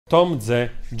Tom-ze,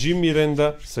 Jimmy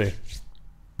Renda-se.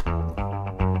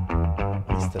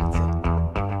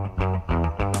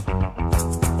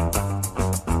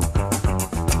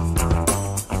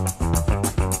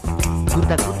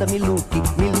 Guta, guta, me look,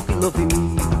 love me.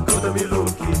 Guta, me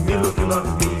look, love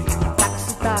me.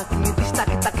 Taxi,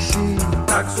 destaque, taxi.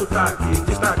 Taxo,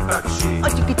 destaque, taxi. Oh,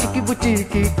 tiki, tiki, boutique,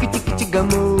 kiti,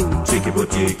 gamou. Tiki,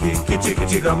 boutique,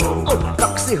 kiti, gamou. Oh,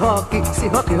 toxi, rock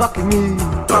me.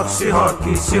 Toxi, rock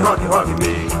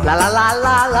me. La la la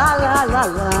la la la la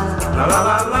la. La la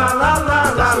la la la la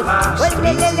la la. Oi,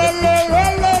 le le le le le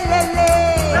le le le.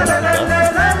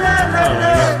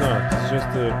 No, it's just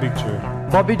a picture.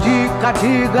 Bob Dica,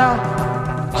 diga,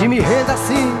 Jimmy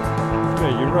Renda-se.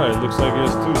 Yeah, you're right. It looks like it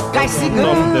has two. Cai Not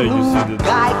cigano, there, you see the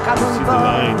cai lines, camundongo.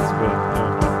 but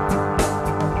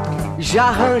Já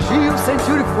arranjei o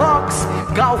Century Fox,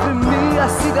 Calvin Mia,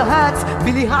 Cigarettes,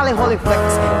 Billy Haley, Holy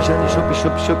Flex, Johnny Shop.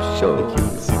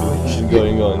 Situation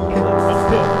going on.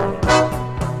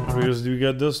 because you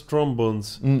get those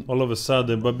trombones all of a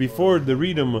sudden. But before, the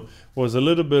rhythm was a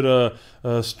little bit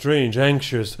strange,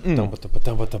 anxious. Kind of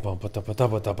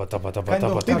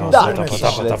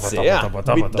darkish, let's say. Yeah, a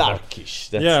bit darkish.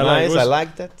 That's nice. I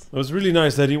like that. It was really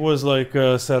nice that he was like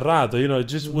serrato. You know, it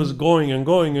just was going and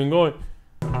going and going.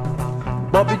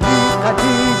 Bob Dica,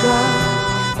 diga,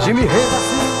 Jimmy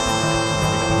Renda-se.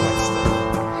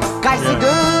 Cai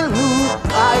cigano,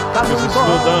 cai Because it slowed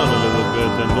camundongo. down a little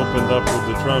bit and opened up with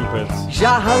the trumpets.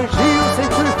 Já arranjei o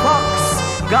Century Fox,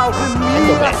 Calvin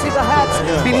Mia, Cigarettes,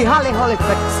 Billy Haley, Holy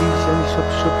Flex, Johnny Shop.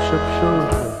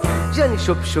 Oh, Johnny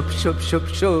Shop.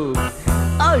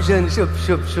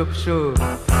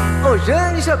 Oh,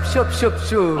 Johnny Shop.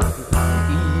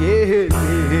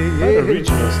 Kind of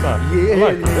regional stuff. I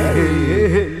like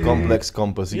it. Complex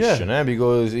composition,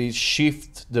 because it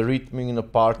shifts the rhythm in a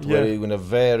part where you're in a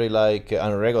very like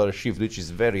irregular shift, which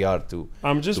is very hard to.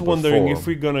 I'm just to wondering perform. if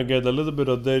we're gonna get a little bit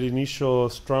of that initial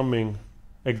strumming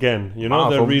again. You know,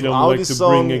 the from rhythm how like this to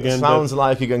song bring again. sounds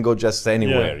like you can go just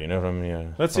anywhere, Yeah. you know, from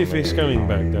here. Let's see if he's coming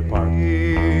back. That part.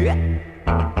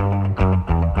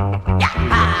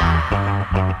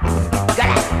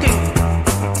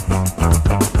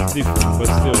 It's different, but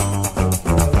still.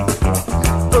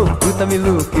 Oh, puta me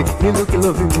look,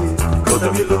 love me.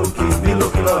 Conta me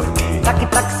look, love me. Tac,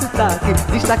 sotaque,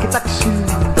 destaque, taxi.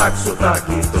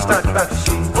 Sotaque,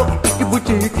 taxi. Oh, tique,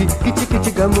 boutique,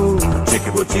 kiti, gamou.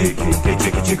 Tique, boutique,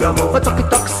 tique, gamou. Oh,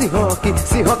 toque, se rock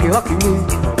me.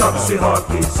 Toxi, rock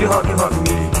me.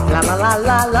 La la la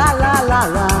la la la la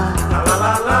la. La la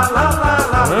la la la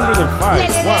la.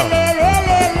 105. Wow.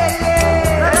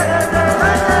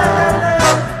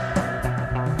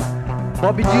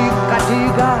 Bob Dica,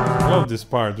 diga. I love this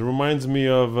part. It reminds me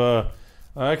of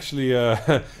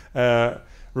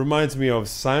reminds me of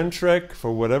soundtrack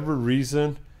for whatever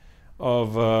reason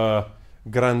of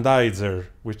Grandizer,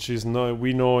 which is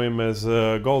we know him as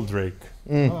Goldrake.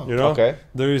 You know, Okay.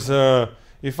 there is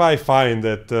if I find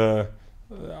that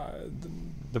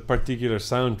the particular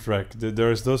soundtrack,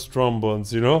 there's those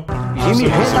trombones, you know. Jimmy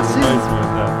For some reason Renda-se. it reminds me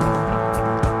of that.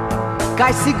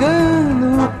 Cai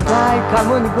cigano, cai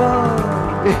camundongo.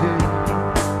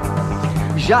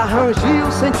 Já arranjei o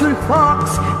Century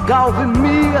Fox, Calvin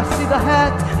Mia,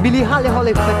 Cigarette, Billy Haley,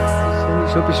 Holy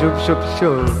Flex, Shop.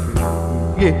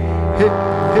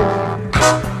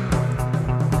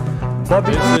 Bob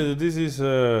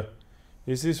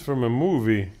This is from a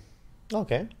movie.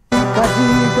 Okay. Dica,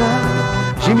 diga,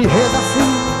 Jimmy Renda-se.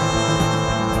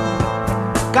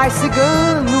 Cai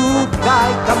cigano,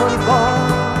 cai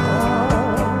camundongo.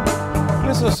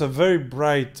 This was a very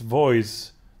bright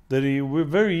voice that he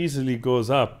very easily goes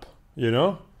up, you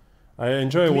know. I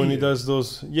enjoy when he does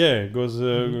those. Yeah, goes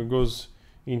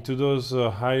into those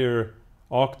higher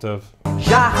octave.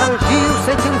 Já arranjei o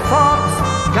Century Fox,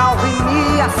 Calvin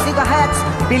Mia, Cigarettes,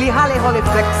 Billy Haley, Holy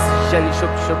Flex, Johnny Shop.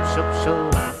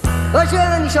 Oh,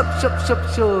 Johnny Shop.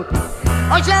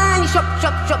 Oh, Johnny Shop.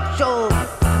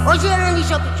 Oh, Johnny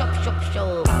Shop.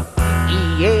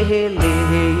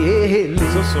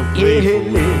 It's also playful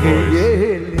with the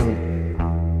voice.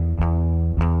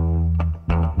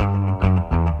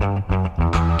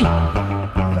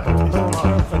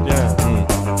 Yeah,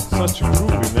 such a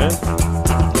groovy, man.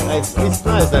 It's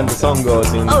nice then the song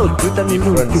goes in Oh, puta me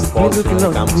look, different spots and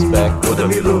it comes back. Conta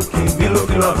me look,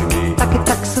 love me.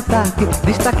 tac, sotaque,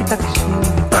 destaque, taxi.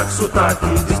 Sotaque,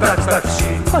 taxi.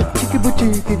 Oh, tique,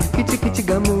 boutique, kiti,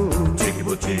 gamou. Tique,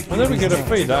 boutique. And then we get a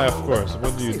fade out, of course.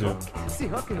 What do you do?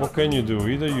 What can you do?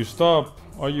 Either you stop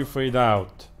or you fade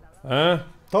out. Huh?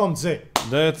 Tom-ze.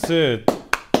 That's it.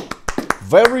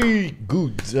 Very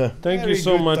good. Thank you Very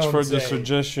so good, much for the Tonze.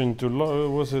 suggestion.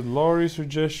 Was it Laurie's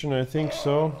suggestion? I think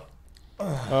so.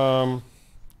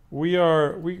 We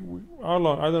how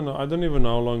long? I don't know. I don't even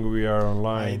know how long we are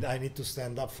online. I need to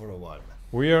stand up for a while.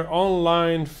 We are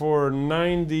online for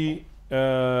 90.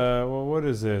 What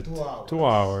is it? 2 hours. 2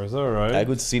 hours. All right. I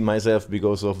could see myself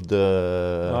because of the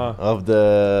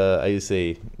how you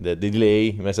say the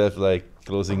delay. Myself like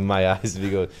closing my eyes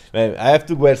because man, I have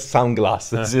to wear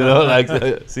sunglasses. You know, like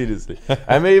seriously.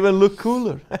 I may even look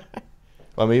cooler.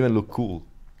 I may even look cool.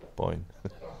 Point.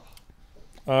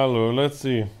 Hello, let's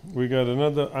see. We got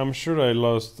another. I'm sure I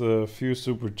lost a few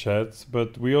super chats,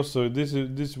 but we also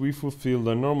we fulfilled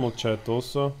a normal chat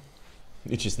also.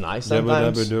 Which is nice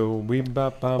sometimes.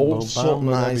 Also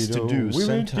nice to do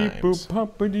sometimes.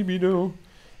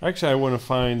 Actually, I want to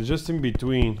find just in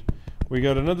between. We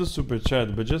got another super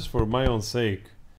chat, but just for my own sake.